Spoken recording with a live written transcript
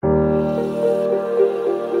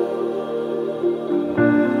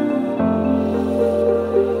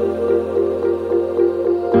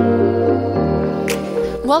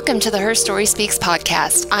Welcome to the Her Story Speaks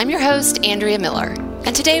podcast. I'm your host, Andrea Miller,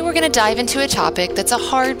 and today we're going to dive into a topic that's a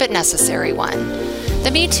hard but necessary one.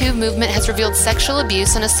 The Me Too movement has revealed sexual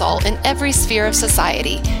abuse and assault in every sphere of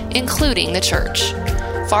society, including the church.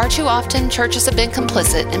 Far too often, churches have been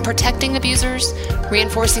complicit in protecting abusers,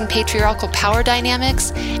 reinforcing patriarchal power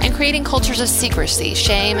dynamics, and creating cultures of secrecy,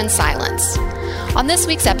 shame, and silence. On this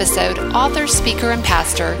week's episode, author, speaker, and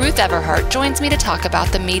pastor Ruth Everhart joins me to talk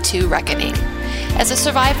about the Me Too reckoning. As a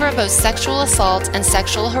survivor of both sexual assault and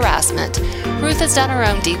sexual harassment, Ruth has done her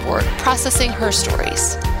own deep work processing her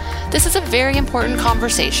stories. This is a very important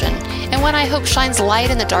conversation, and one I hope shines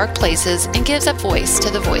light in the dark places and gives a voice to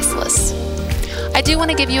the voiceless. I do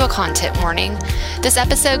want to give you a content warning. This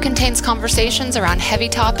episode contains conversations around heavy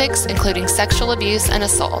topics, including sexual abuse and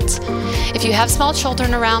assault. If you have small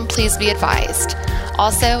children around, please be advised.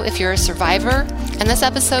 Also, if you're a survivor and this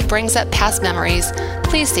episode brings up past memories,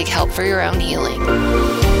 please seek help for your own healing.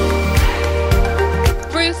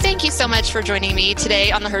 Ruth, thank you so much for joining me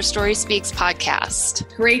today on the Her Story Speaks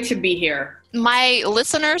podcast. Great to be here. My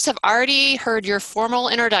listeners have already heard your formal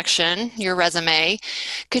introduction, your resume.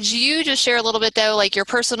 Could you just share a little bit, though, like your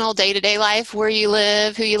personal day-to-day life, where you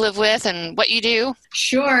live, who you live with, and what you do?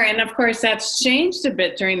 Sure. And of course, that's changed a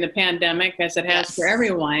bit during the pandemic, as it has for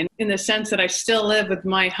everyone, in the sense that I still live with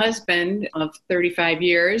my husband of 35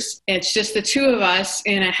 years. It's just the two of us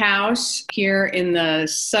in a house here in the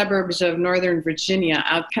suburbs of Northern Virginia,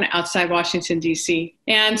 kind of outside Washington, D.C.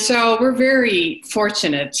 And so we're very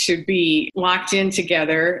fortunate to be locked in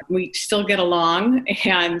together. We still get along,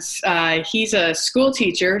 and he's a school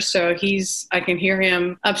teacher, so I can hear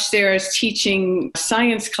him upstairs teaching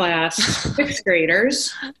science class sixth graders.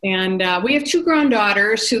 And we have two grown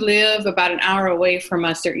daughters who live about an hour away from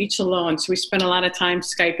us. They're each alone, so we spend a lot of time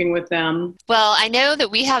Skyping with them. Well, I know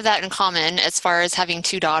that we have that in common as far as having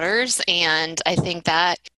two daughters, and I think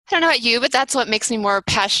that I don't know about you, but that's what makes me more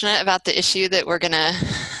passionate about the issue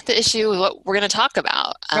what we're going to talk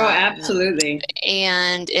about. Oh, absolutely.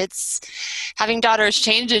 And it's having daughters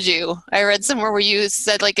changes you. I read somewhere where you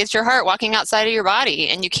said, like, it's your heart walking outside of your body,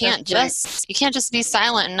 and you can't just be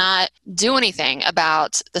silent and not do anything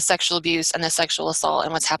about the sexual abuse and the sexual assault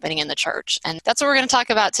and what's happening in the church. And that's what we're going to talk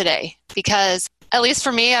about today, because at least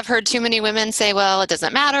for me, I've heard too many women say, well, it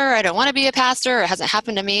doesn't matter. I don't want to be a pastor. It hasn't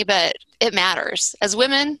happened to me, but it matters. As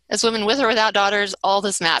women with or without daughters, all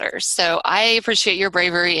this matters. So I appreciate your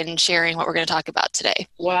bravery in sharing what we're going to talk about today.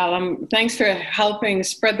 Well, thanks for helping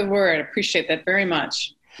spread the word. I appreciate that very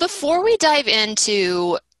much. Before we dive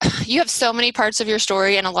into, you have so many parts of your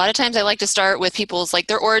story, and a lot of times I like to start with people's, like,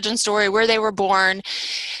 their origin story, where they were born.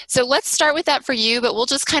 So let's start with that for you, but we'll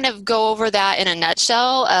just kind of go over that in a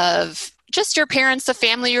nutshell of just your parents, the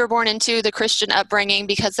family you were born into, the Christian upbringing,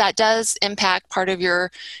 because that does impact part of your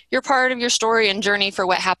story and journey for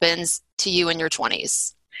what happens to you in your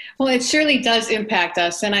 20s. Well, it surely does impact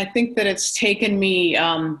us. And I think that it's taken me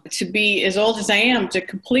to be as old as I am to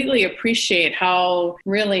completely appreciate how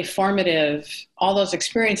really formative all those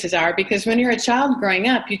experiences are. Because when you're a child growing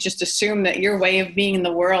up, you just assume that your way of being in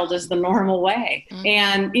the world is the normal way. Mm-hmm.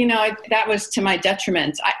 And, that was to my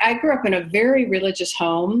detriment. I grew up in a very religious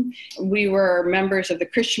home. We were members of the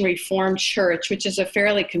Christian Reformed Church, which is a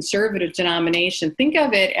fairly conservative denomination. Think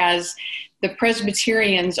of it as the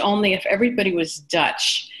Presbyterians, only if everybody was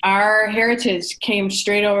Dutch. Our heritage came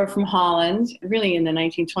straight over from Holland, really in the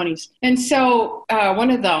 1920s. And so one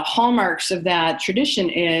of the hallmarks of that tradition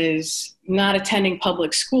is not attending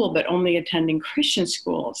public school, but only attending Christian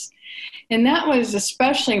schools. And that was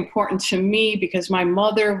especially important to me because my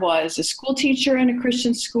mother was a school teacher in a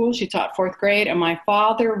Christian school. She taught fourth grade, and my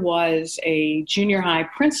father was a junior high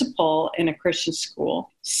principal in a Christian school.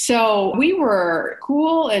 So we were,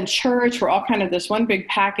 school and church were all kind of this one big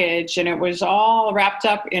package, and it was all wrapped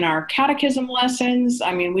up in our catechism lessons.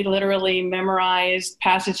 I mean, we literally memorized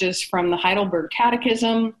passages from the Heidelberg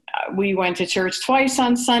Catechism. We went to church twice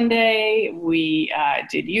on Sunday. We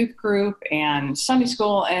did youth group and Sunday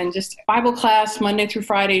school and just Bible class Monday through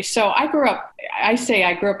Friday. So I grew up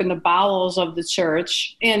in the bowels of the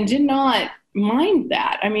church and did not mind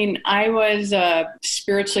that. I mean, I was a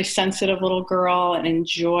spiritually sensitive little girl and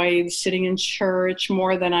enjoyed sitting in church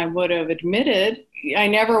more than I would have admitted. I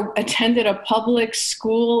never attended a public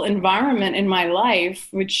school environment in my life,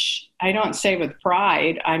 which I don't say with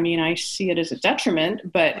pride. I mean, I see it as a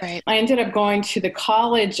detriment, but right. I ended up going to the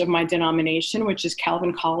college of my denomination, which is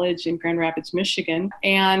Calvin College in Grand Rapids, Michigan.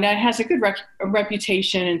 And it has a good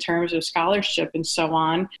reputation in terms of scholarship and so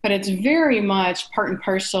on. But it's very much part and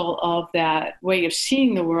parcel of that way of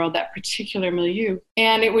seeing the world, that particular milieu.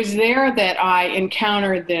 And it was there that I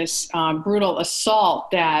encountered this brutal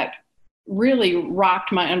assault that really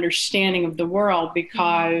rocked my understanding of the world,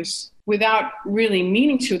 because without really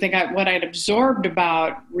meaning to, what I'd absorbed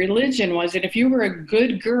about religion was that if you were a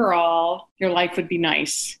good girl, your life would be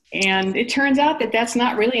nice. And it turns out that that's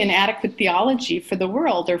not really an adequate theology for the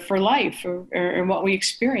world or for life or what we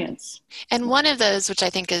experience. And one of those, which I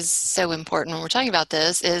think is so important when we're talking about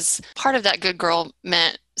this, is part of that good girl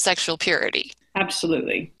meant sexual purity.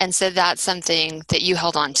 Absolutely. And so that's something that you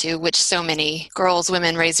held on to, which so many girls,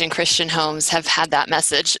 women raised in Christian homes have had that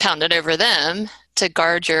message pounded over them, to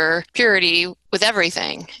guard your purity with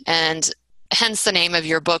everything. And hence the name of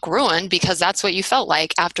your book, Ruined, because that's what you felt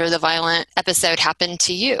like after the violent episode happened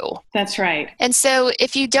to you. That's right. And so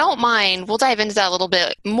if you don't mind, we'll dive into that a little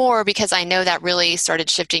bit more, because I know that really started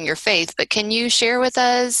shifting your faith. But can you share with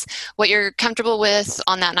us what you're comfortable with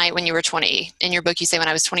on that night when you were 20? In your book, you say, when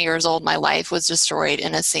I was 20 years old, my life was destroyed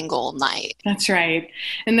in a single night. That's right.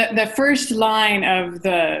 And the first line of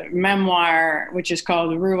the memoir, which is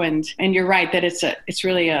called Ruined, and you're right that it's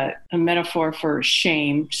really a metaphor for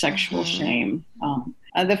shame, sexual shame.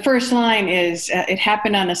 The first line is, it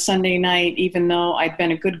happened on a Sunday night, even though I'd been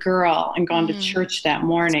a good girl and gone to church that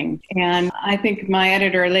morning. And I think my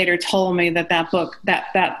editor later told me that book,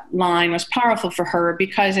 that line was powerful for her,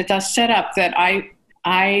 because it does set up that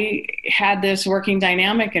I had this working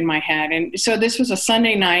dynamic in my head. And so this was a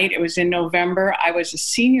Sunday night. It was in November. I was a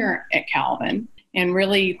senior at Calvin and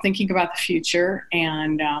really thinking about the future.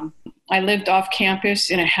 And I lived off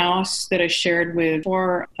campus in a house that I shared with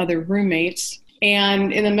 4 other roommates.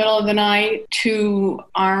 And in the middle of the night, 2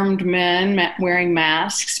 armed men wearing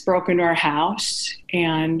masks broke into our house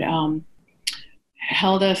and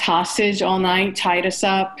held us hostage all night, tied us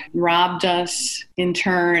up, robbed us in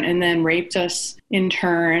turn, and then raped us in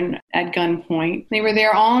turn at gunpoint. They were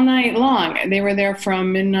there all night long. They were there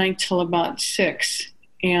from midnight till about 6.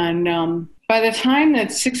 And by the time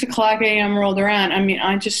that 6 o'clock a.m. rolled around,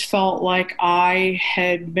 I just felt like I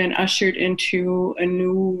had been ushered into a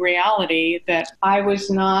new reality that I was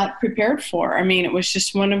not prepared for. It was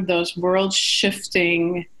just one of those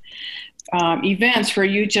world-shifting events where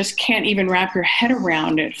you just can't even wrap your head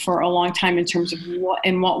around it for a long time in terms of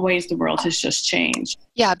in what ways the world has just changed.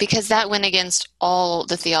 Yeah, because that went against all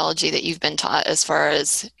the theology that you've been taught as far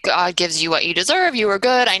as God gives you what you deserve. You were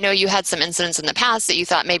good. I know you had some incidents in the past that you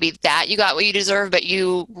thought maybe that you got what you deserve, but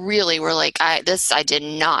you really were like, I did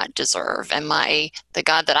not deserve. And the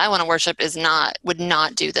God that I want to worship would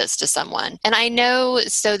not do this to someone. And I know,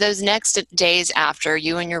 so those next days after,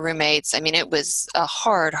 you and your roommates, it was a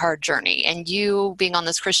hard, hard journey. And you being on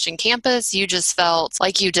this Christian campus, you just felt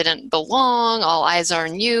like you didn't belong. All eyes are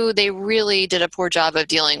on you. They really did a poor job of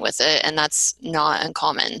dealing with it, and that's not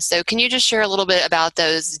uncommon. So can you just share a little bit about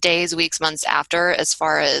those days, weeks, months after, as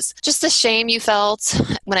far as just the shame you felt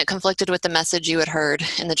when it conflicted with the message you had heard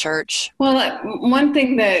in the church? Well, one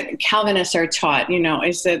thing that Calvinists are taught,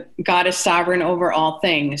 is that God is sovereign over all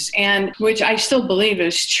things, and which I still believe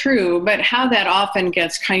is true, but how that often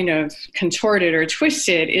gets kind of contorted or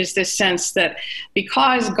twisted is this sense that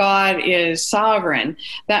because God is sovereign,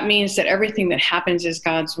 that means that everything that happens is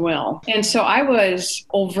God's will. And so I was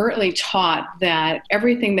overtly taught that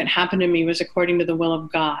everything that happened to me was according to the will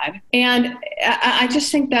of God. And I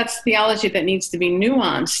just think that's theology that needs to be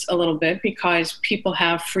nuanced a little bit, because people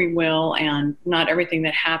have free will, and not everything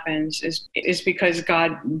that happens is because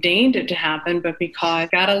God deigned it to happen, but because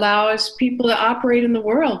God allows people to operate in the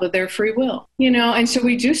world with their free will. And so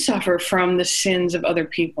we do suffer from the sins of other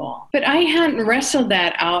people. But I hadn't wrestled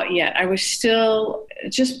that out yet. I was still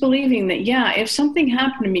just believing that, if something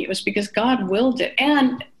happened to me, it was because God willed it.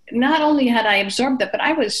 And not only had I absorbed that, but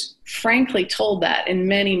I was frankly told that in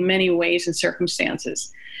many, many ways and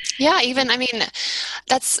circumstances. Yeah,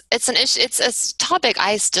 it's an issue. It's a topic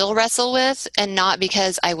I still wrestle with, and not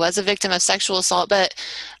because I was a victim of sexual assault, but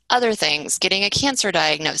other things, getting a cancer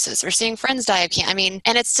diagnosis or seeing friends die of cancer.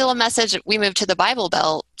 And it's still a message. We moved to the Bible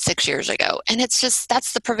Belt 6 years ago, and it's just,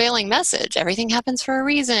 that's the prevailing message. Everything happens for a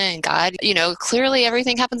reason. God, clearly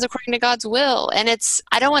everything happens according to God's will. And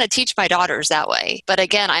I don't want to teach my daughters that way, but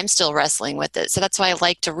again, I'm still wrestling with it. So that's why I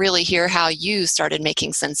like to really hear how you started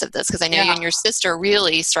making sense of this, because I know you and your sister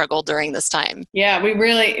really struggled during this time. Yeah, we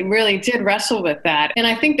really, really did wrestle with that. And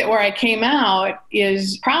I think that where I came out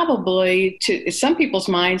is probably, to some people's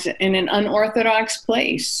minds, in an unorthodox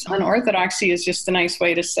place. Unorthodoxy is just a nice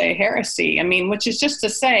way to say heresy. Which is just to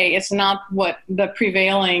say say it's not what the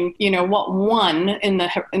prevailing, what won in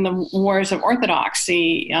the wars of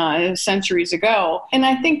orthodoxy centuries ago. And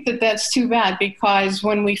I think that that's too bad, because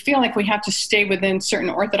when we feel like we have to stay within certain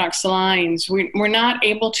orthodox lines, we're not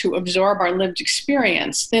able to absorb our lived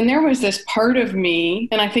experience. Then there was this part of me,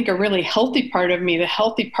 and I think a really healthy part of me, the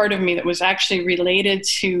healthy part of me that was actually related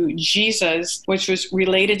to Jesus, which was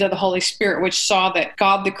related to the Holy Spirit, which saw that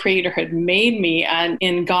God the Creator had made me and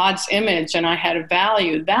in God's image, and I had a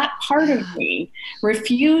value. That part of me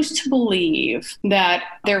refused to believe that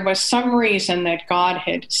there was some reason that God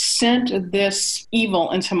had sent this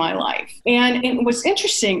evil into my life. And what's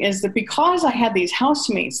interesting is that because I had these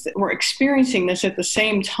housemates that were experiencing this at the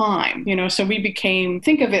same time, so we became,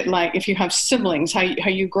 think of it like if you have siblings, how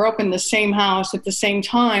you grow up in the same house at the same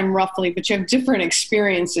time, roughly, but you have different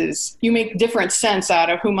experiences. You make different sense out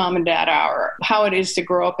of who mom and dad are, how it is to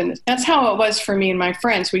grow up in this. That's how it was for me and my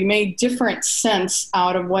friends. We made different sense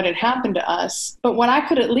out of what had happened to us. But when I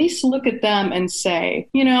could at least look at them and say,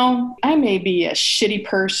 I may be a shitty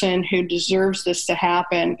person who deserves this to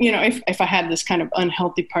happen, if I had this kind of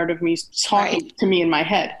unhealthy part of me talking to me in my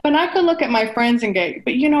head. But I could look at my friends and go,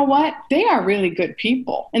 but you know what? They are really good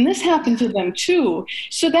people. And this happened to them too.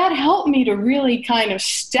 So that helped me to really kind of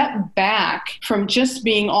step back from just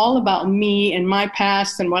being all about me and my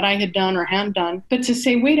past and what I had done or hadn't done, but to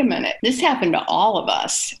say, wait a minute, this happened to all of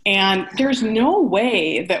us. And there's no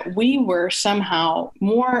way that we were somehow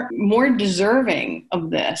more deserving of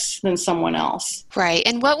this than someone else. Right.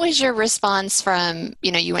 And what was your response from,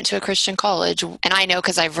 you went to a Christian college, and I know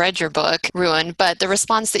because I've read your book, Ruin, but the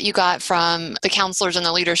response that you got from the counselors and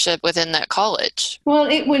the leadership within that college? Well,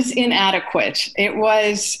 it was inadequate. It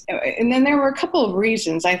was, and then there were a couple of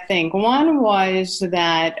reasons, I think. One was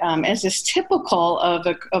that, as is typical of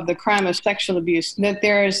the crime of sexual abuse, that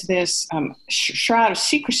there is this shroud of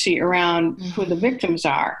secrecy around who the victims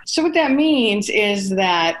are. So what that means is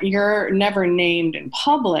that you're never named in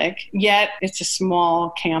public, yet it's a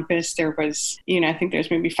small campus. There was, I think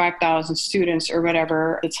there's maybe 5,000 students or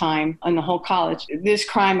whatever at the time in the whole college. This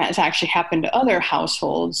crime has actually happened to other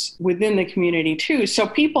households within the community too. So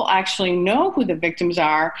people actually know who the victims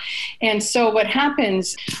are. And so what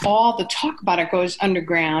happens, all the talk about it goes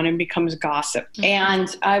underground and becomes gossip.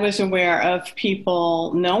 And I was aware of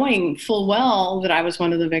people knowing full well that I was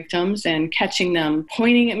one of the victims and catching them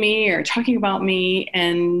pointing at me or talking about me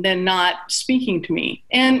and then not speaking to me.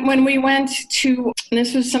 And when we went to,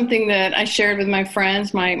 this was something that I shared with my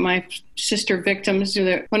friends, my sister victims,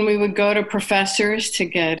 when we would go to professors to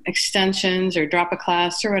get extensions or drop a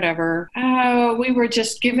class or whatever, we were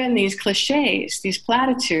just given these cliches, these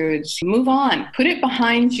platitudes, move on, put it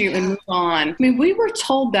behind you and move on. I mean, we were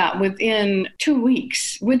told that within 2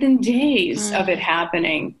 weeks, within days of it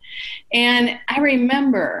happening. And I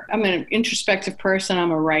remember, I'm an introspective person.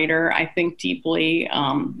 I'm a writer. I think deeply.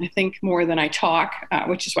 I think more than I talk,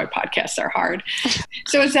 which is why podcasts are hard.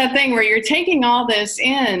 So it's that thing where you're taking all this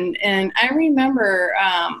in. And I remember,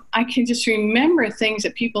 I can just remember things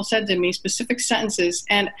that people said to me, specific sentences.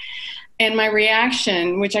 And my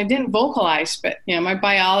reaction, which I didn't vocalize, but my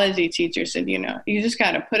biology teacher said, you just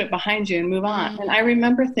got to put it behind you and move on. And I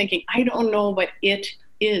remember thinking, I don't know what it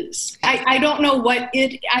is. I don't know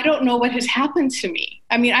what has happened to me.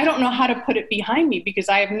 I mean, I don't know how to put it behind me because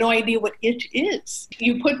I have no idea what it is.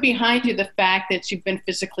 You put behind you the fact that you've been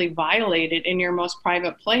physically violated in your most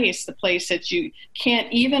private place, the place that you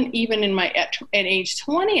can't even in at age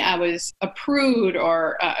 20, I was a prude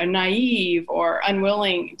or naive or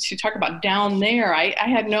unwilling to talk about down there. I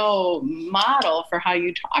had no model for how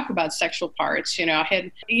you talk about sexual parts, I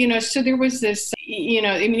had, so there was this,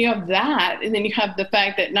 I mean, you have that, and then you have the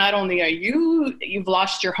fact that not only are you've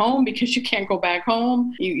lost your home because you can't go back home.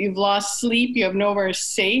 You've lost sleep. You have nowhere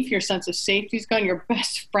safe. Your sense of safety is gone. Your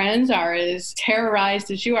best friends are as terrorized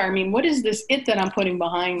as you are. I mean, what is this it that I'm putting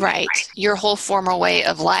behind? Right. Your whole former way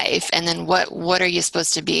of life. And then what are you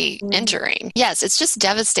supposed to be entering? Yes, it's just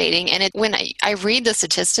devastating. And when I read the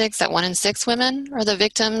statistics that 1 in 6 women are the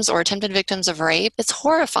victims or attempted victims of rape, it's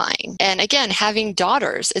horrifying. And again, having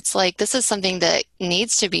daughters, it's like this is something that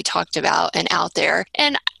needs to be talked about and out there.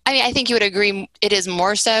 And I mean, I think you would agree it is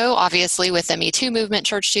more so, obviously, with the Me Too movement,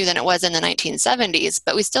 Church Too, than it was in the 1970s,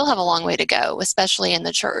 but we still have a long way to go, especially in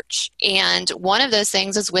the church. And one of those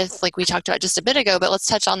things is with, like we talked about just a bit ago, but let's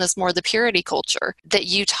touch on this more, the purity culture, that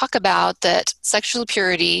you talk about, that sexual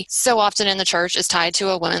purity so often in the church is tied to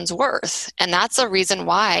a woman's worth. And that's a reason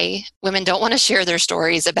why women don't want to share their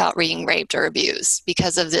stories about being raped or abused,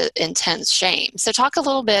 because of the intense shame. So talk a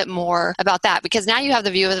little bit more about that, because now you have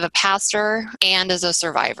the view of a pastor and as a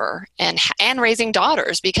survivor. driver and raising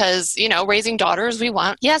daughters, because, raising daughters,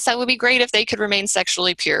 yes, that would be great if they could remain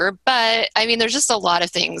sexually pure. But I mean, there's just a lot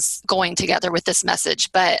of things going together with this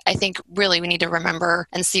message. But I think really we need to remember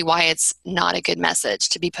and see why it's not a good message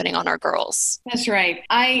to be putting on our girls. That's right.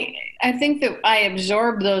 I think that I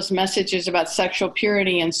absorbed those messages about sexual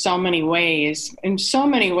purity in so many ways. In so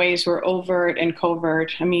many ways were overt and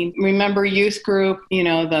covert. I mean, remember youth group,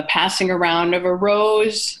 the passing around of a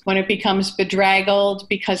rose when it becomes bedraggled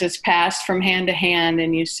because it's passed from hand to hand,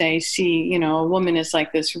 and you say, see, a woman is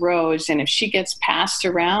like this rose, and if she gets passed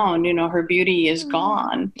around, her beauty is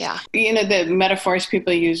gone. Yeah. The metaphors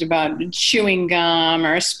people use about chewing gum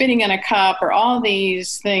or spitting in a cup or all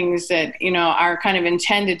these things that, are kind of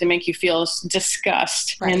intended to make you feel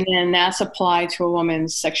disgust. Right. And then that's applied to a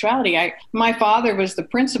woman's sexuality. My father was the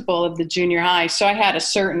principal of the junior high, so I had a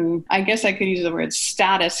certain, I guess I could use the word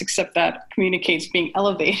status, except that communicates being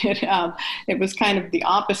elevated. It was kind of the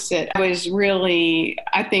opposite. I was really,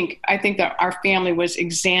 I think that our family was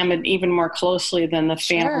examined even more closely than the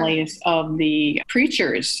families of the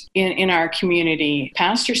preachers in our community,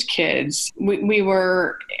 pastors' kids.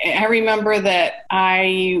 I remember that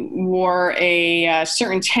I wore a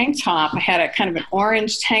certain tank top. I had a kind of an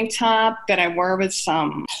orange tank top that I wore with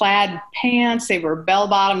some plaid pants. They were bell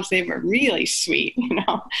bottoms. They were really sweet,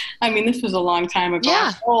 I mean, this was a long time ago.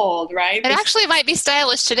 Yeah. Old, right? It actually might be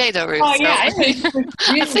stylish today, though, Ruth. Oh, yeah. I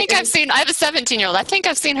think I have a 17-year-old. I think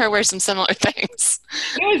I've seen her wear some similar things.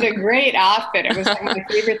 It was a great outfit. It was like my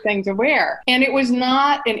favorite thing to wear. And it was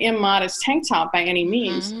not an immodest tank top by any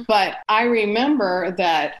means. Mm-hmm. But I remember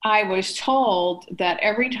that I was told that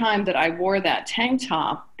every time that I wore that tank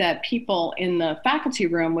top, that people in the faculty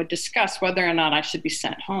room would discuss whether or not I should be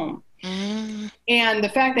sent home. Mm. And the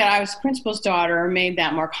fact that I was the principal's daughter made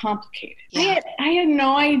that more complicated. Yeah. I had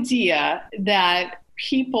no idea that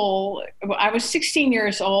I was 16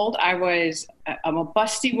 years old. I'm a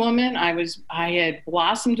busty woman. I had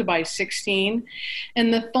blossomed by 16.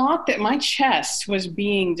 And the thought that my chest was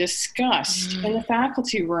being discussed in the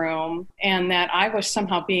faculty room and that I was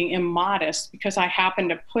somehow being immodest because I happened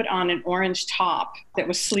to put on an orange top that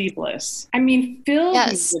was sleeveless, filled me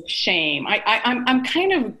with shame.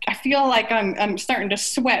 I feel like I'm starting to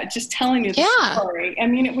sweat just telling you the story.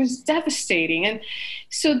 It was devastating. And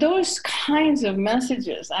so those kinds of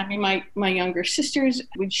messages, my younger sisters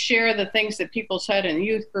would share the things that people said in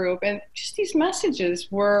youth group, and just these messages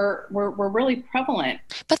were really prevalent.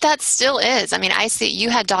 But that still is. I see you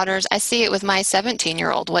had daughters. I see it with my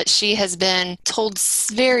 17-year-old, what she has been told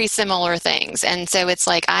very similar things. And so it's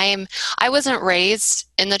like I wasn't raised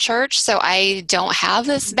in the church, so I don't have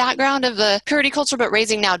this background of the purity culture, but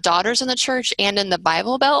raising now daughters in the church and in the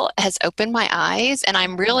Bible Belt has opened my eyes, and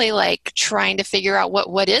I'm really trying to figure out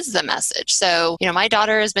what is the message. So, my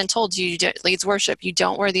daughter has been told, leads worship, you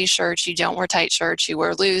don't wear these shirts, you don't wear tight shirts, you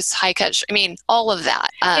wear loose, high cut all of that.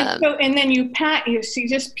 And then you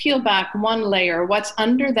just peel back one layer. What's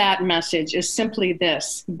under that message is simply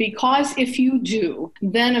this: because if you do,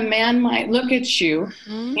 then a man might look at you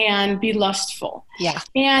and be lustful. Yeah.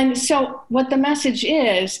 And so what the message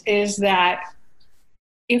is that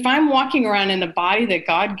if I'm walking around in the body that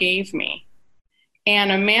God gave me,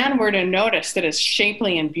 and a man were to notice that it's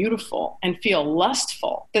shapely and beautiful and feel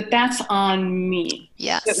lustful, that's on me.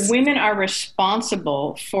 Yes. That women are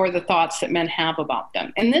responsible for the thoughts that men have about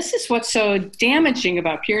them. And this is what's so damaging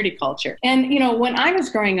about purity culture. And, when I was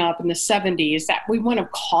growing up in the 70s, that we wouldn't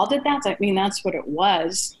have called it that. That's what it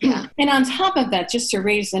was. Yeah. And on top of that, just to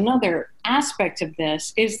raise another aspect of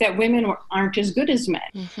this, is that women aren't as good as men.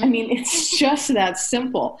 Mm-hmm. It's just that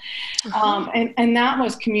simple. Mm-hmm. And that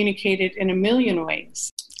was communicated in a million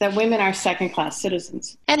ways, that women are second-class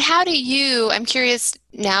citizens. And how do you, I'm curious,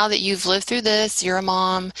 now that you've lived through this, you're a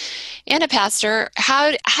mom and a pastor,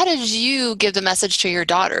 how did you give the message to your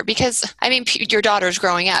daughter? Because, your daughter's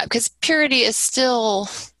growing up, because purity is still...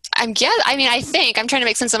 I think I'm trying to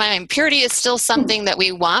make sense of my mind. Purity is still something that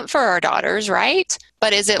we want for our daughters, right?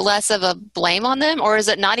 But is it less of a blame on them, or is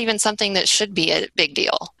it not even something that should be a big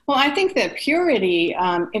deal? Well, I think that purity,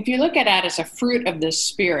 if you look at it as a fruit of the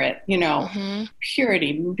Spirit,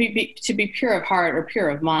 purity, to be pure of heart or pure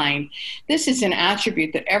of mind, this is an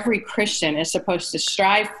attribute that every Christian is supposed to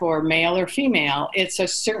strive for, male or female. It's a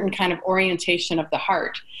certain kind of orientation of the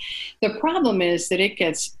heart. The problem is that it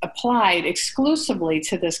gets applied exclusively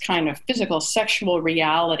to this kind of physical sexual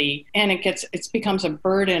reality, and it becomes a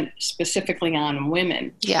burden specifically on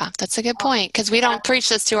women. Yeah, that's a good point, because we don't preach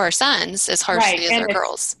this to our sons as harshly as our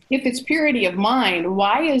girls. If it's purity of mind,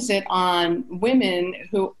 why is it on women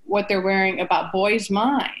who what they're wearing about boys'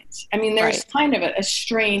 minds. I mean, there's kind of a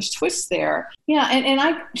strange twist there. Yeah, and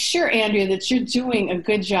I'm sure, Andrea, that you're doing a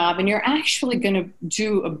good job, and you're actually going to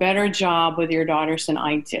do a better job with your daughters than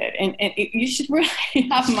I did. And you should really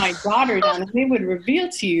have my daughters on, and they would reveal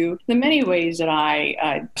to you the many ways that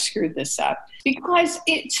I screwed this up. Because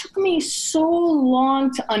it took me so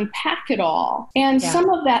long to unpack it all. And some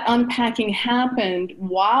of that unpacking happened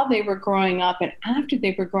while they were growing up and after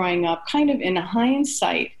they were growing up, kind of in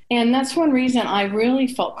hindsight. And that's one reason I really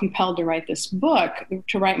felt compelled to write this book,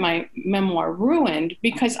 to write my memoir, Ruined,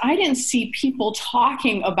 because I didn't see people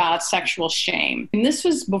talking about sexual shame. And this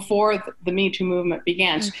was before the Me Too movement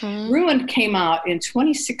began. Mm-hmm. Ruined came out in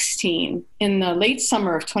 2016, in the late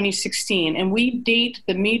summer of 2016. And we date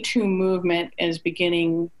the Me Too movement as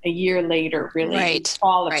beginning a year later, really,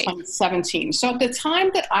 fall of 2017. So at the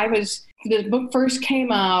time that the book first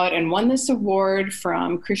came out and won this award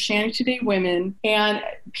from Christianity Today Women, and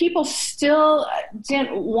people still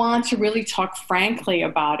didn't want to really talk frankly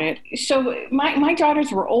about it. So my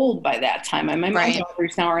daughters were old by that time. My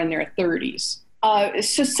daughters now are in their 30s.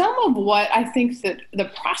 So some of what I think that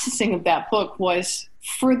the processing of that book was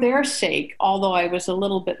for their sake, although I was a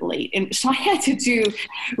little bit late. And so I had to do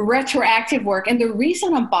retroactive work. And the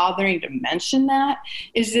reason I'm bothering to mention that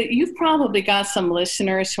is that you've probably got some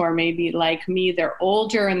listeners who are maybe like me, they're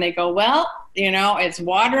older and they go, well, it's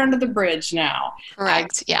water under the bridge now.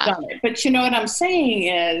 Correct. Yeah. But you know what I'm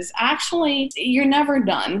saying is actually you're never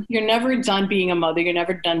done. You're never done being a mother. You're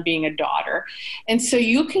never done being a daughter. And so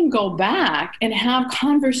you can go back and have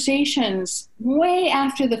conversations way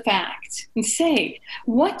after the fact and say,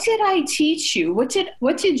 what did I teach you? What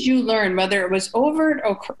did you learn, whether it was overt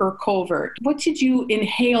or covert? What did you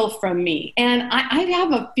inhale from me? And I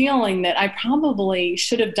have a feeling that I probably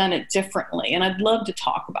should have done it differently. And I'd love to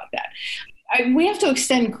talk about that. We have to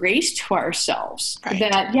extend grace to ourselves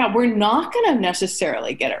that, we're not going to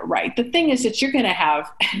necessarily get it right. The thing is that you're going to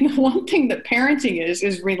have, one thing that parenting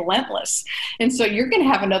is relentless. And so you're going to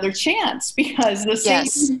have another chance because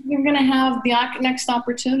you're going to have the next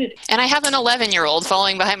opportunity. And I have an 11-year-old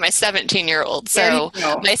following behind my 17-year-old. So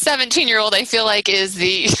my 17-year-old, I feel like, is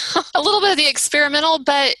a little bit of the experimental,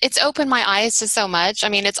 but it's opened my eyes to so much. I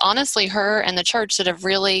mean, it's honestly her and the church that have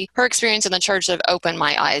her experience in the church that have opened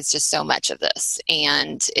my eyes to so much of this.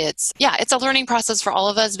 And it's a learning process for all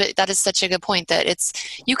of us, but that is such a good point that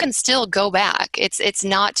you can still go back. It's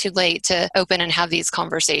not too late to open and have these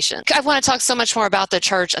conversations. I want to talk so much more about the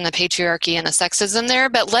church and the patriarchy and the sexism there,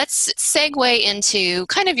 but let's segue into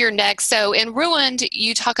kind of your next. So in Ruined,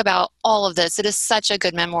 you talk about all of this. It is such a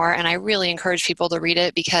good memoir, and I really encourage people to read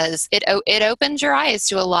it because it opens your eyes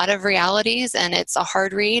to a lot of realities, and it's a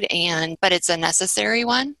hard read, but it's a necessary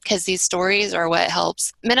one because these stories are what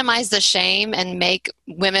helps minimize the shame and make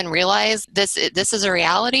women realize this is a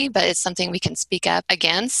reality, but it's something we can speak up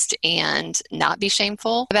against and not be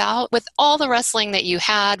shameful about. With all the wrestling that you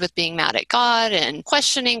had with being mad at God and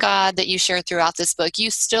questioning God that you share throughout this book, you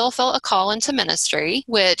still felt a call into ministry,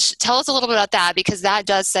 which tell us a little bit about that, because that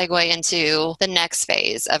does segue into the next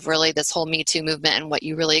phase of really this whole Me Too movement and what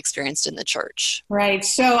you really experienced in the church. Right.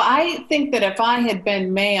 So I think that if I had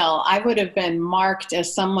been male, I would have been marked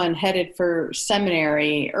as someone headed for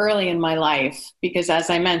seminary early in my life, because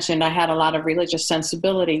as I mentioned, I had a lot of religious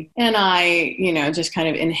sensibility, and I, just kind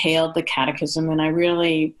of inhaled the catechism, and I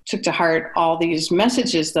really took to heart all these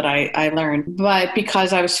messages that I learned. But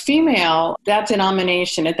because I was female, that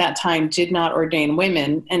denomination at that time did not ordain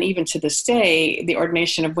women. And even to this day, the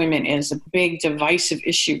ordination of women is a big divisive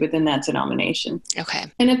issue within that denomination. Okay.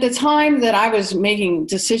 And at the time that I was making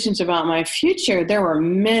decisions about my future, there were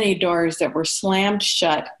many doors that were slammed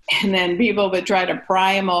shut, and then people would try to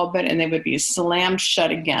pry them open and they would be slammed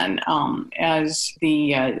shut again as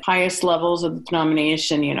the highest levels of the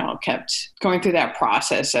denomination, kept going through that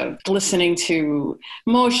process of listening to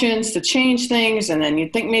motions to change things. And then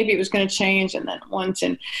you'd think maybe it was going to change, and then once.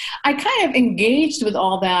 And I kind of engaged with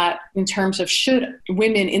all that in terms of should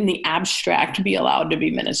women in the abstract be allowed to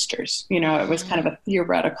be ministers? It was kind of a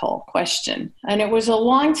theoretical question. And it was a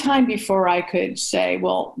long time before I could say,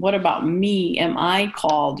 well, what about me? Am I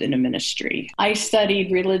called into ministry? I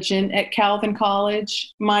studied religion at Calvin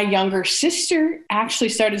College. My younger sister actually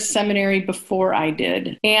started seminary before I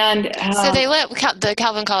did. And so they the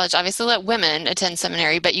Calvin College obviously let women attend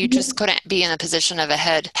seminary, but you just couldn't be in a position of a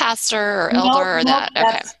head pastor or elder or that.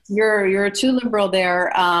 Okay. You're too liberal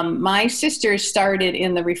there. My sister started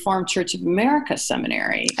in the Reformed Church of America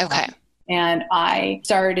seminary. Okay. And I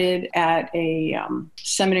started at a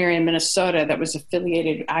seminary in Minnesota that was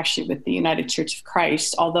affiliated actually with the United Church of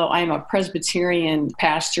Christ, although I'm a Presbyterian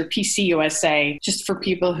pastor, PCUSA, just for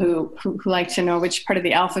people who like to know which part of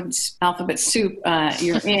the alphabet soup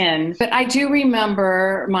you're in. But I do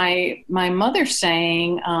remember my mother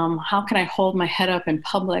saying, how can I hold my head up in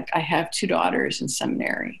public? I have 2 daughters in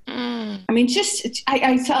seminary. I mean,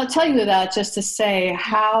 I'll tell you that just to say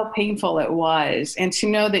how painful it was, and to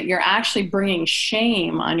know that you're actually bringing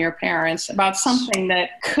shame on your parents about something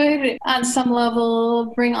that could, on some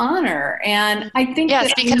level, bring honor. And I think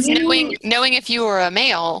because knowing if you were a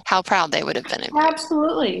male, how proud they would have been of you.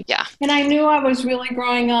 Absolutely. Yeah. And I knew I was really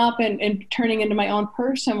growing up and turning into my own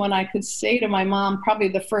person when I could say to my mom, probably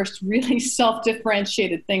the first really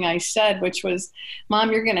self-differentiated thing I said, which was,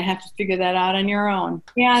 Mom, you're going to have to figure that out on your own.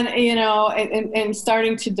 And, and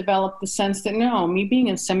starting to develop the sense that, no, me being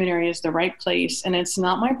in seminary is the right place. And it's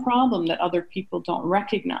not my problem that other people don't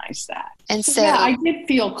recognize that. And so I did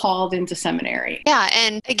feel called into seminary. Yeah.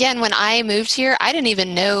 And again, when I moved here, I didn't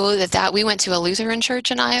even know that we went to a Lutheran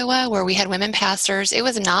church in Iowa where we had women pastors. It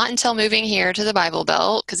was not until moving here to the Bible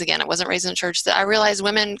Belt, because again, I wasn't raised in a church, that I realized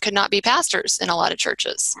women could not be pastors in a lot of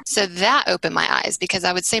churches. So that opened my eyes, because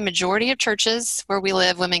I would say majority of churches where we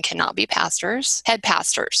live, women cannot be pastors, head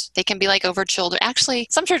pastors. They can be like over children. Actually,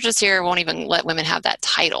 some churches here won't even let women have that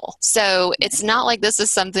title. So it's not like this is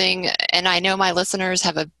something, and I know my listeners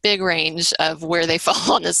have a big range of where they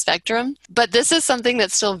fall on the spectrum, but this is something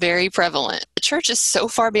that's still very prevalent. The church is so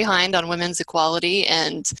far behind on women's equality,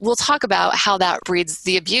 and we'll talk about how that breeds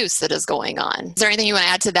the abuse that is going on. Is there anything you want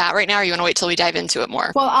to add to that right now, or you want to wait till we dive into it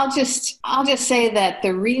more? Well, I'll just say that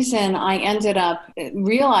the reason I ended up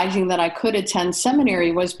realizing that I could attend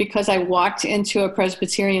seminary was because I walked into a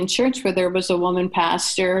Presbyterian church where there was a woman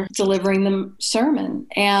pastor delivering the sermon.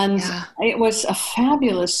 And It was a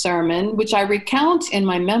fabulous sermon, which I recount in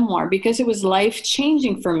my memoir because it was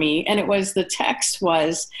life-changing for me. And the text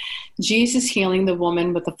was Jesus healing the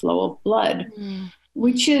woman with the flow of blood.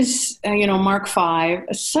 Which is, Mark 5,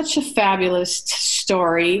 such a fabulous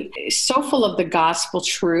story, so full of the gospel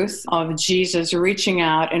truth of Jesus reaching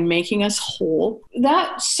out and making us whole.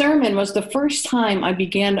 That sermon was the first time I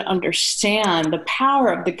began to understand the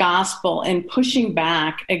power of the gospel and pushing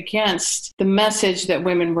back against the message that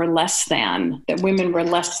women were less than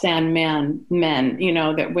men,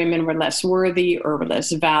 that women were less worthy or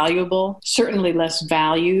less valuable, certainly less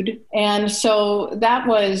valued. And so that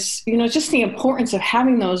was, just the importance of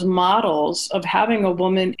having those models, of having a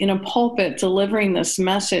woman in a pulpit delivering this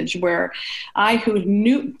message, where I, who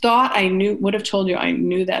would have told you I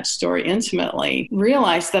knew that story intimately,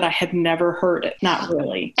 realized that I had never heard it. Not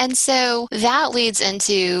really. And so that leads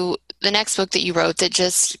into the next book that you wrote that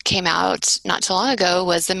just came out not too long ago,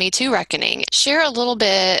 was The Me Too Reckoning. Share a little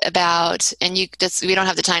bit about, and we don't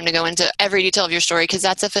have the time to go into every detail of your story, because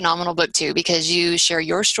that's a phenomenal book too, because you share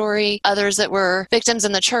your story, others that were victims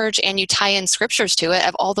in the church, and you tie in scriptures to it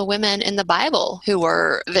of all the women in the Bible who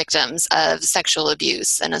were victims of sexual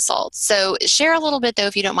abuse and assault. So share a little bit though,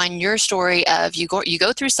 if you don't mind, your story of you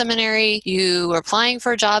go through seminary, you were applying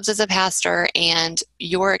for jobs as a pastor, and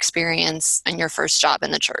your experience and your first job in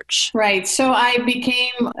the church. Right. So I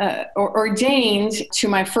became ordained to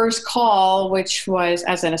my first call, which was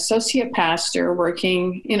as an associate pastor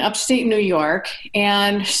working in upstate New York,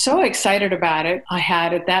 and so excited about it. I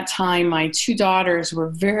had, at that time, my 2 daughters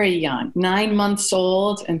were very young, 9 months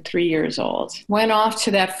old and 3 years old. Went off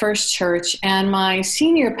to that first church, and my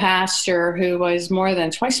senior pastor, who was more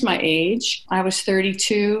than twice my age, I was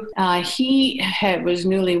 32, he was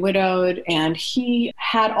newly widowed, and he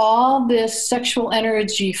had all this sexual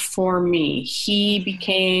energy for me. He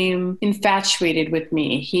became infatuated with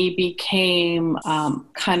me. He became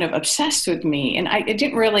kind of obsessed with me. And I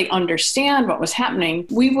didn't really understand what was happening.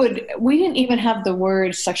 We didn't even have the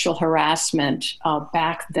word sexual harassment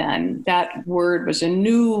back then. That word was a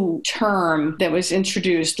new term that was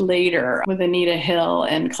introduced later with Anita Hill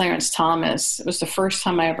and Clarence Thomas. It was the first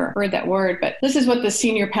time I ever heard that word. But this is what the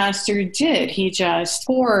senior pastor did. He just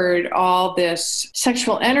poured all this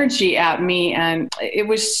sexual energy at me, and it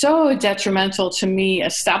was so detrimental to me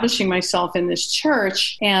establishing myself in this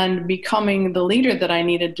church and becoming the leader that I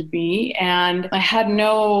needed to be. And I had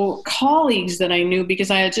no colleagues that I knew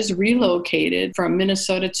because I had just relocated from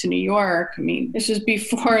Minnesota to New York. I mean, this was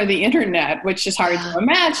before the internet, which is hard to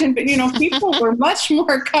imagine, but people were much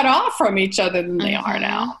more cut off from each other than they are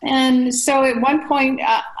now. And so at one point,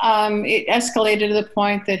 it escalated to the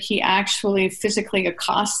point that he actually physically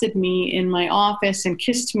accosted me in my office and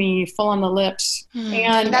kissed me full on the lips.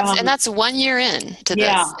 And that's 1 year in to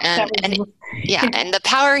this. And Yeah. And the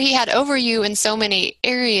power he had over you in so many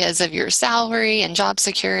areas of your salary and job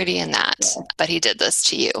security and that. Yeah. But he did this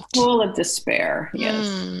to you. Full of despair.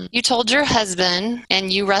 Yes. You told your husband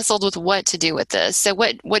and you wrestled with what to do with this. So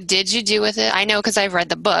what did you do with it? I know because I've read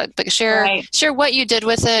the book, but share what you did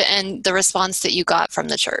with it and the response that you got from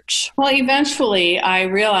the church. Well, eventually I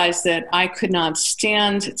realized that I could not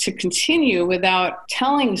stand to continue without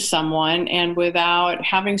telling someone and without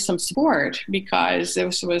having some support, because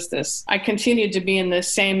I continued to be in the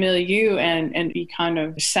same milieu and be kind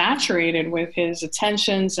of saturated with his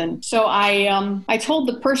attentions. And so I told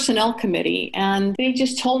the personnel committee, and they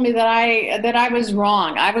just told me that I was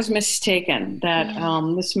wrong. I was mistaken, that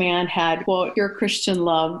this man had, quote, pure Christian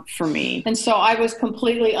love for me. And so I was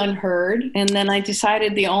completely unheard. And then I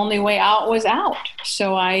decided the only way out was out.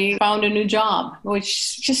 So I found a new job,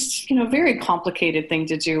 which just, very complicated thing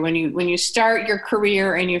to do when you start your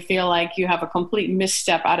career and you feel like you have a complete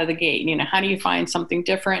misstep out of the gate. How do you find something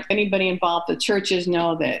different? Anybody involved with churches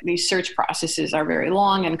know that these search processes are very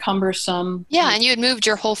long and cumbersome. Yeah, and you had moved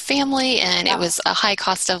your whole family, and it was a high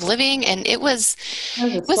cost of living, and it was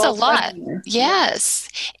a lot. Yes.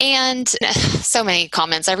 And so many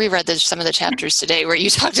comments. I reread some of the chapters today where you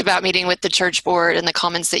talked about meeting with the church board and the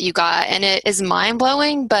comments that you got, and it is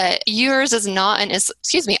mind-blowing, but yours is not an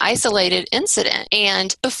isolated incident.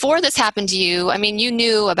 And before this happened to you, you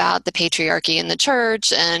knew about the patriarchy in the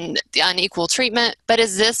church and the unequal treatment, but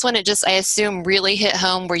is this when it just, I assume, really hit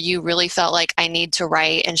home where you really felt like, I need to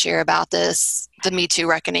write and share about this, the Me Too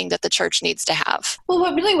reckoning that the church needs to have? Well,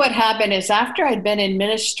 what happened is, after I'd been in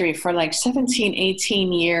ministry for like 17,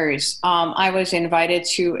 18 years, I was invited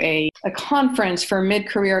to a conference for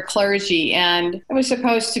mid-career clergy, and it was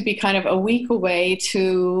supposed to be kind of a week away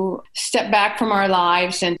to step back from our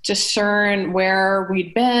lives and discern where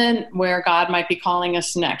we'd been, where God might be calling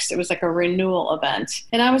us next. It was like a renewal event.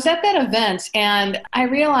 And I was at that event, and I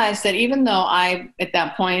realized that even though I, at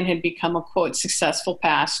that point, had become a, quote, successful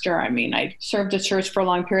pastor, I served the church for a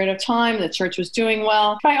long period of time. The church was doing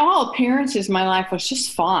well. By all appearances, my life was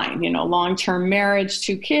just fine. Long-term marriage,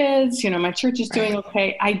 2 kids, my church is doing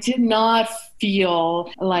okay. I did not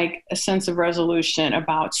feel like a sense of resolution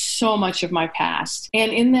about so much of my past.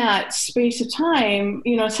 And in that space of time,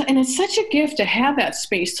 and it's such a gift to have that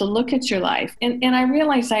space to look at your life. And I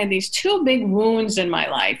realized I had these 2 big wounds in my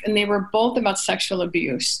life, and they were both about sexual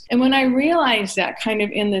abuse. And when I realized that, kind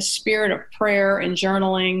of in the spirit of prayer and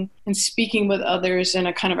journaling and speaking with others in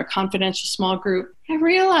a kind of a confidential small group, I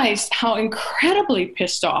realized how incredibly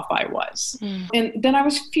pissed off I was. And then I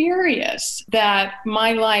was furious that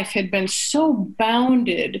my life had been so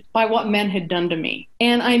bounded by what men had done to me.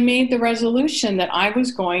 And I made the resolution that I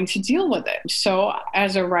was going to deal with it. So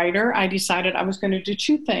as a writer, I decided I was going to do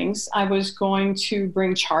 2 things. I was going to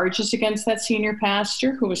bring charges against that senior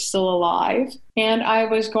pastor who was still alive. And I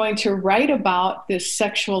was going to write about this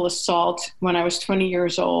sexual assault when I was 20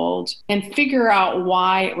 years old and figure out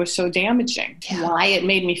why it was so damaging, why it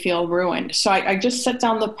made me feel ruined. So I just set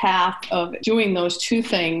down the path of doing those 2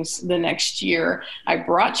 things the next year. I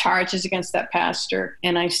brought charges against that pastor,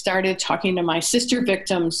 and I started talking to my sister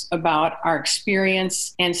victims about our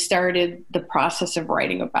experience and started the process of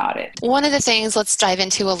writing about it. One of the things, let's dive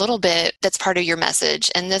into a little bit, that's part of your message,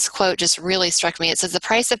 and this quote just really struck me. It says, "The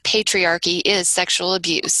price of patriarchy is sexual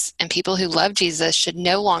abuse, and people who love Jesus should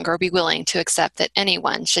no longer be willing to accept that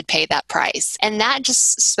anyone should pay that price." And that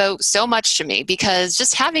just spoke so much to me, because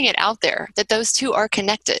just having it out there that those 2 are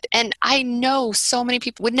connected. And I know so many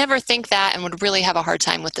people would never think that and would really have a hard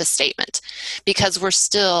time with this statement, because we're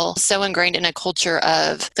still so ingrained in a culture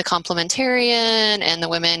of the complementarian, and the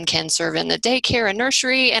women can serve in the daycare and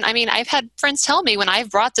nursery. And I've had friends tell me when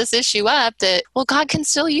I've brought this issue up that, well, God can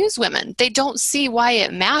still use women. They don't see why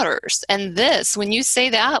it matters. And this, when you say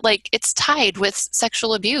that, like, it's tied with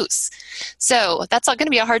sexual abuse. So that's not going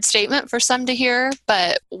to be a hard statement for some to hear,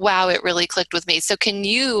 but wow, it really clicked with me. So can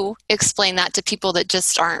you explain that to people that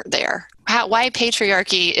just aren't there? Why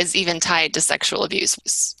patriarchy is even tied to sexual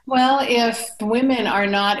abuse? Well, if women are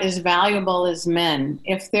not as valuable as men,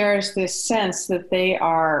 if there's this sense that they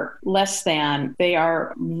are less than, they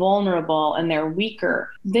are vulnerable and they're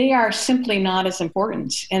weaker, they are simply not as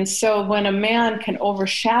important. And so when a man can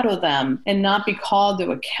overshadow them and not be called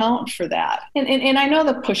to account for that, and I know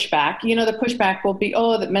the pushback will be,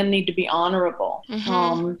 that men need to be honorable.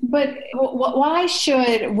 Mm-hmm. But why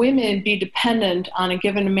should women be dependent on a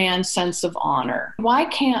given man's sense sense of honor. Why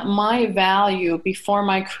can't my value before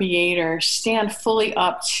my Creator stand fully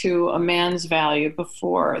up to a man's value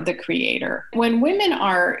before the Creator? When women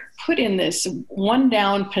are put in this one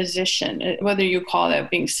down position, whether you call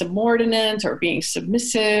that being subordinate or being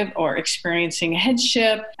submissive or experiencing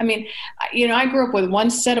headship. I mean, I grew up with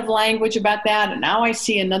one set of language about that, and now I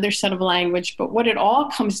see another set of language. But what it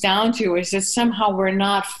all comes down to is that somehow we're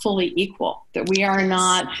not fully equal, that we are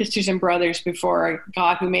not sisters and brothers before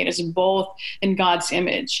God who made us both in God's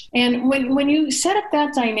image. And when you set up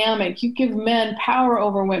that dynamic, you give men power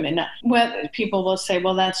over women. Well, people will say,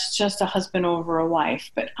 well, that's just a husband over a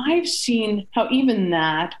wife. But I've seen how even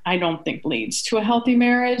that, I don't think, leads to a healthy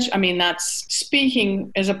marriage. I mean, that's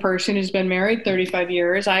speaking as a person who's been married 35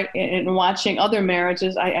 years. And watching other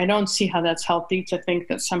marriages, I don't see how that's healthy to think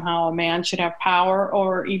that somehow a man should have power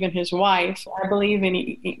or even his wife. I believe in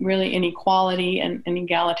equality and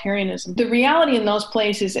egalitarianism. The reality in those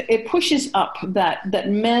places, it pushes up that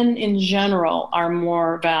men in general are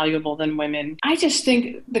more valuable than women. I just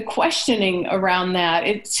think the questioning around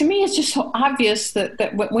that, to me, it's just so obvious that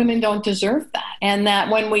women don't deserve that. And that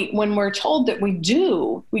when we're told that we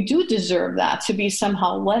do deserve that, to be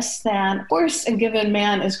somehow less than. Of course, a given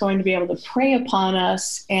man is going to be able to prey upon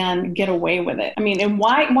us and get away with it. I mean, and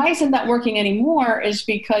why isn't that working anymore is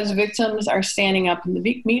because victims are standing up in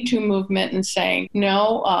the Me Too movement and saying,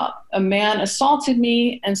 no, a man assaulted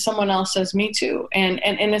me, and someone else says me too. And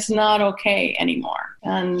it's not okay anymore.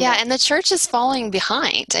 And the church is falling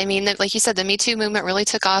behind. I mean, like you said, the Me Too movement really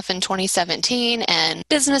took off in 2017, and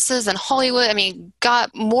businesses and Hollywood,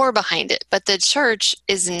 got more behind it, but the church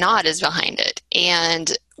is not as behind it.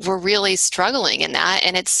 And we're really struggling in that.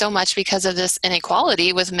 And it's so much because of this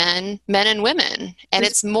inequality with men and women. And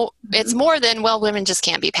it's more than, well, women just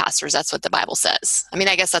can't be pastors. That's what the Bible says. I mean,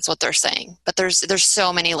 I guess that's what they're saying, but there's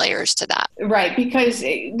so many layers to that. Right. Because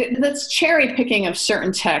that's cherry picking of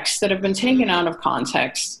certain texts that have been taken out of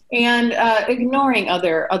context and ignoring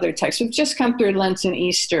other texts. We've just come through Lent and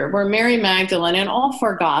Easter, where Mary Magdalene in all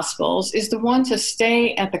four Gospels is the one to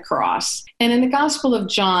stay at the cross. And in the Gospel of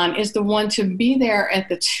John is the one to be there at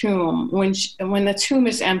the tomb when the tomb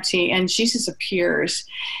is empty and Jesus appears.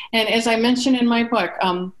 And as I mentioned in my book,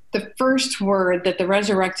 the first word that the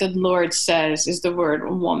resurrected Lord says is the word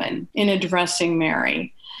woman in addressing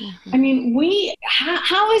Mary. I mean,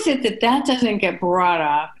 how is it that doesn't get brought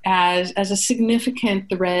up as a significant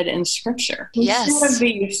thread in Scripture? Yes. Instead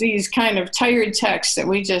of these kind of tired texts that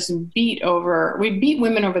we just beat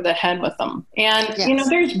women over the head with them. And, yes.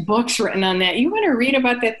 There's books written on that. You want to read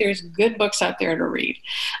about that, there's good books out there to read.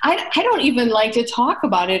 I don't even like to talk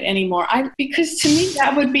about it anymore. Because to me,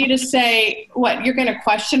 that would be to say, what, you're going to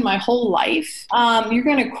question my whole life? You're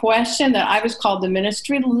going to question that I was called to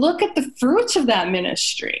ministry? Look at the fruits of that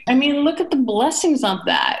ministry. I mean, look at the blessings of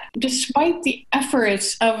that, despite the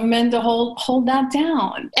efforts of men to hold that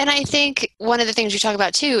down. And I think one of the things you talk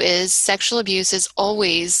about too is sexual abuse is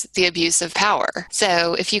always the abuse of power.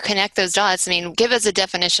 So if you connect those dots, give us a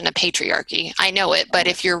definition of patriarchy. I know it, but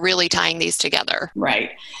if you're really tying these together.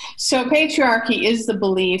 Right. So patriarchy is the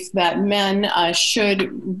belief that men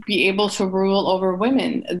should be able to rule over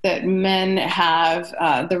women, that men have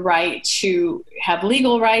the right to have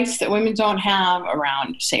legal rights that women don't have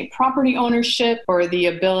around, say, property ownership or the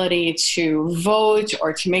ability to vote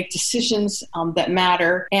or to make decisions that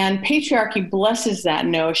matter. And patriarchy blesses that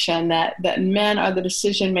notion that men are the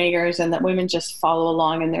decision makers and that women just follow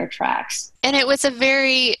along in their tracks. And it was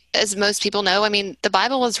as most people know, the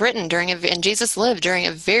Bible was written and Jesus lived during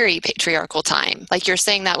a very patriarchal time. Like you're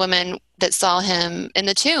saying, that woman that saw him in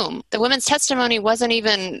the tomb, the woman's testimony wasn't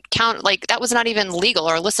even that was not even legal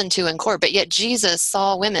or listened to in court, but yet Jesus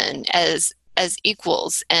saw women as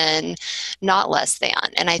equals and not less than.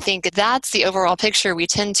 And I think that's the overall picture we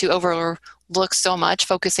tend to overlook so much,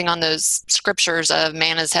 focusing on those scriptures of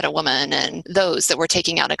man as head of woman and those that we're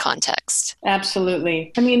taking out of context.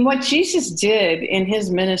 Absolutely. What Jesus did in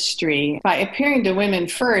his ministry by appearing to women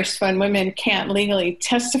first when women can't legally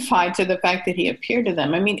testify to the fact that he appeared to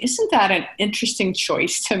them. Isn't that an interesting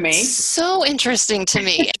choice to make? So interesting to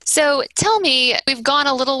me. So tell me, we've gone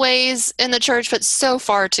a little ways in the church, but so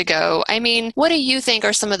far to go. What do you think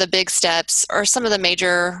are some of the big steps or some of the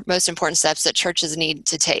major, most important steps that churches need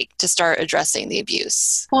to take to start addressing the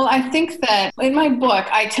abuse? Well, I think that in my book,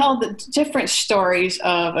 I tell the different stories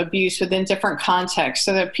of abuse within different contexts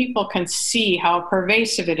so that people can see how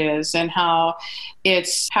pervasive it is and how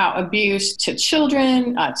abuse to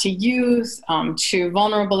children, to youth, to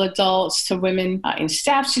vulnerable adults, to women in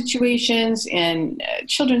staff situations, in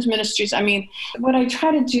children's ministries. What I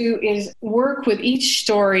try to do is work with each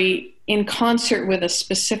story in concert with a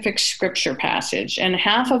specific scripture passage. And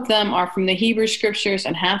half of them are from the Hebrew scriptures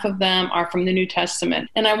and half of them are from the New Testament.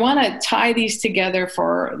 And I want to tie these together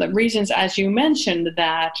for the reasons, as you mentioned,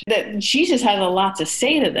 that Jesus has a lot to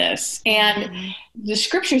say to this. And the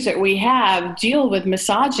scriptures that we have deal with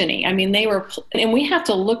misogyny. I mean, and we have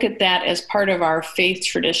to look at that as part of our faith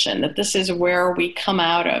tradition, that this is where we come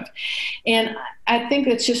out of. And I think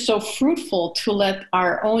it's just so fruitful to let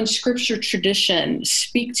our own scripture tradition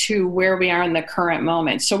speak to where we are in the current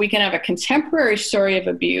moment. So we can have a contemporary story of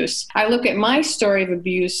abuse. I look at my story of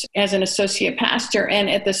abuse as an associate pastor, and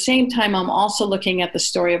at the same time, I'm also looking at the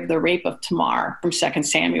story of the rape of Tamar from 2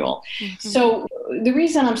 Samuel. Mm-hmm. So the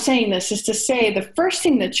reason I'm saying this is to say the first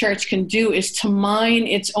thing the church can do is to mine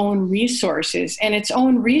its own resources, and its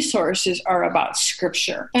own resources are about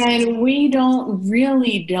scripture. And we don't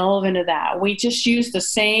really delve into that. We just use the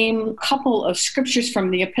same couple of scriptures from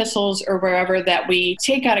the epistles or wherever that we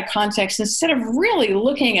take out of context instead of really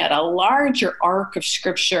looking at a larger arc of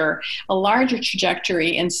scripture, a larger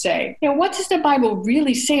trajectory, and say, what does the Bible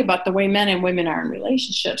really say about the way men and women are in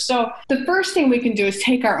relationships? So the first thing we can do is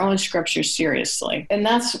take our own scriptures seriously. And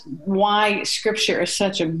that's why scripture is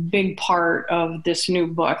such a big part of this new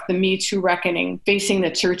book, The Me Too Reckoning, Facing the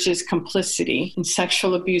Church's Complicity in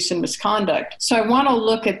Sexual Abuse and Misconduct. So I want to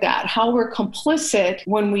look at that, how we're complicit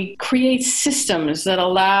when we create systems that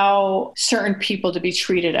allow certain people to be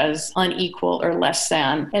treated as unequal or less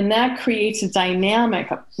than. And that creates a dynamic,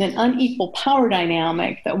 an unequal power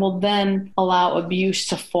dynamic that will then allow abuse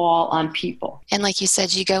to fall on people. And like you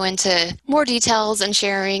said, you go into more details and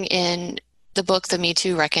sharing in the book, The Me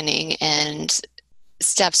Too Reckoning, and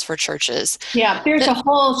steps for churches. Yeah, there's a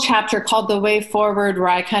whole chapter called The Way Forward where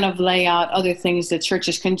I kind of lay out other things that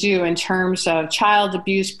churches can do in terms of child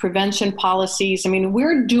abuse prevention policies. I mean,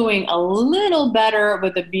 we're doing a little better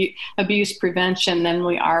with abuse prevention than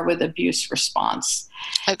we are with abuse response.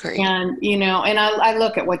 Agree. And, and I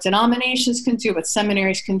look at what denominations can do, what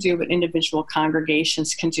seminaries can do, what individual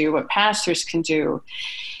congregations can do, what pastors can do.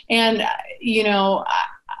 And,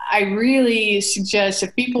 I really suggest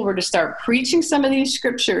if people were to start preaching some of these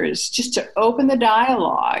scriptures, just to open the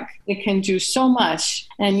dialogue, it can do so much.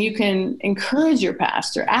 And you can encourage your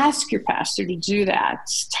pastor, ask your pastor to do that,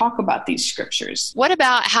 talk about these scriptures. What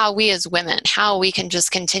about how we as women, how we can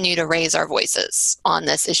just continue to raise our voices on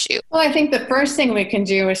this issue? Well, I think the first thing we can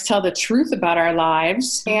do is tell the truth about our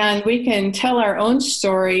lives, and we can tell our own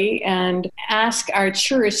story and ask our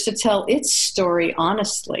church to tell its story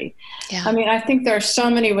honestly. Yeah. I mean, I think there are so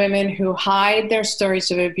many women who hide their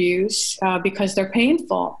stories of abuse because they're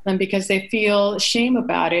painful and because they feel shame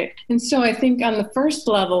about it. And so I think on the first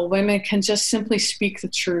level, women can just simply speak the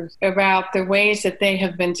truth about the ways that they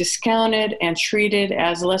have been discounted and treated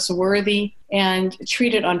as less worthy and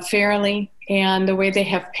treated unfairly, and the way they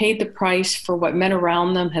have paid the price for what men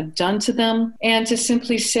around them have done to them, and to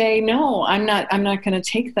simply say, no, I'm not going to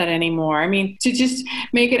take that anymore. I mean, to just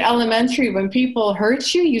make it elementary, when people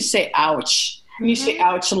hurt you, you say, ouch. And you say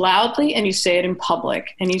ouch loudly, and you say it in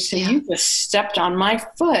public, and you say, you just stepped on my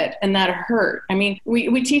foot and that hurt. I mean,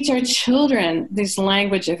 we teach our children this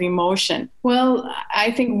language of emotion. Well,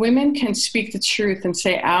 I think women can speak the truth and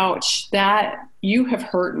say, ouch, that you have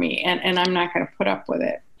hurt me, and I'm not going to put up with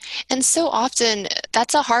it. And so often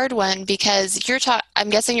that's a hard one because I'm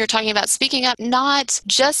guessing you're talking about speaking up, not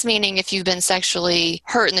just meaning if you've been sexually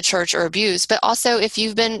hurt in the church or abused, but also if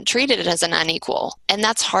you've been treated as an unequal. And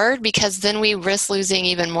that's hard because then we risk losing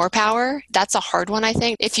even more power. That's a hard one, I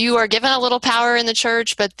think. If you are given a little power in the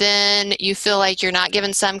church, but then you feel like you're not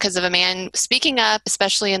given some because of a man, speaking up,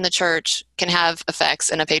 especially in the church, can have effects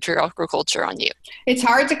in a patriarchal culture on you. It's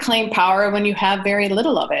hard to claim power when you have very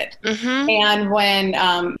little of it. Mm-hmm. And when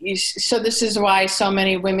so this is why so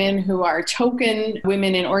many women who are token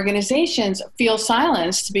women in organizations feel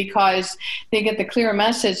silenced, because they get the clear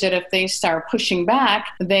message that if they start pushing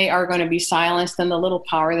back, they are going to be silenced, and the little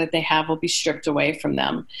power that they have will be stripped away from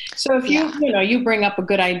them. So if you bring up a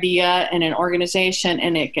good idea in an organization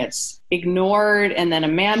and it gets ignored, and then a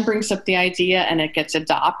man brings up the idea and it gets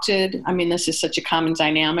adopted. I mean, this is such a common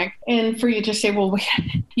dynamic. And for you to say, well,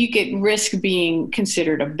 you get risk being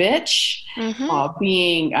considered a bitch,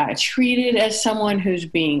 being treated as someone who's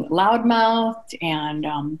being loudmouthed.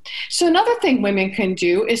 And so another thing women can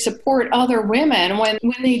do is support other women when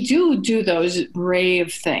they do those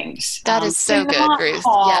brave things. That is so good, Ruth.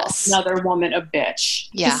 Yes. Another woman a bitch.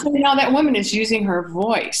 Yeah. So, that woman is using her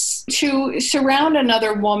voice to surround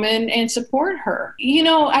another woman and support her.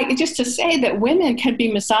 Just to say that women can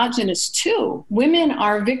be misogynist too. Women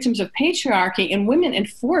are victims of patriarchy, and women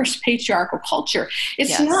enforce patriarchal culture.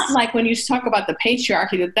 It's not like when you talk about the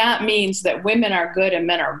patriarchy that means that women are good and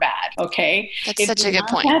men are bad, okay? That's such a good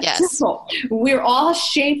point, yes. Simple. We're all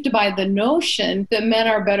shaped by the notion that men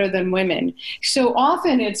are better than women. So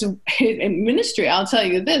often it's in ministry, I'll tell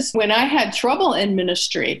you this, when I had trouble in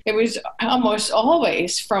ministry, it was almost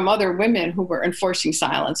always from other women who were enforcing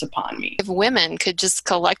silence upon me. If women could just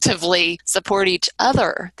collectively support each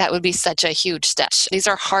other, that would be such a huge step. These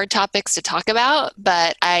are hard topics to talk about,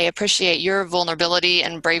 but I appreciate your vulnerability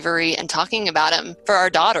and bravery in talking about them for our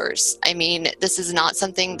daughters. I mean, this is not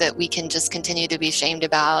something that we can just continue to be ashamed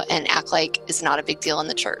about and act like is not a big deal in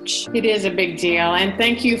the church. It is a big deal, and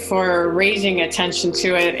thank you for raising attention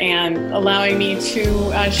to it and allowing me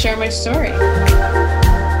to share my story.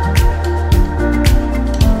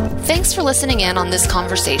 Thanks for listening in on this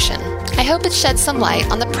conversation. I hope it sheds some light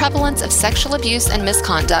on the prevalence of sexual abuse and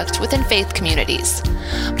misconduct within faith communities.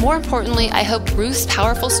 More importantly, I hope Ruth's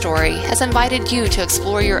powerful story has invited you to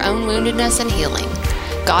explore your own woundedness and healing.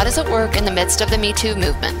 God is at work in the midst of the Me Too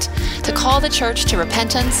movement to call the church to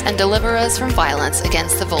repentance and deliver us from violence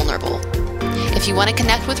against the vulnerable. If you want to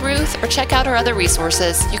connect with Ruth or check out her other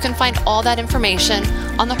resources, you can find all that information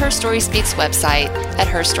on the Her Story Speaks website at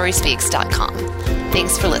herstoryspeaks.com.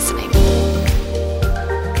 Thanks for listening.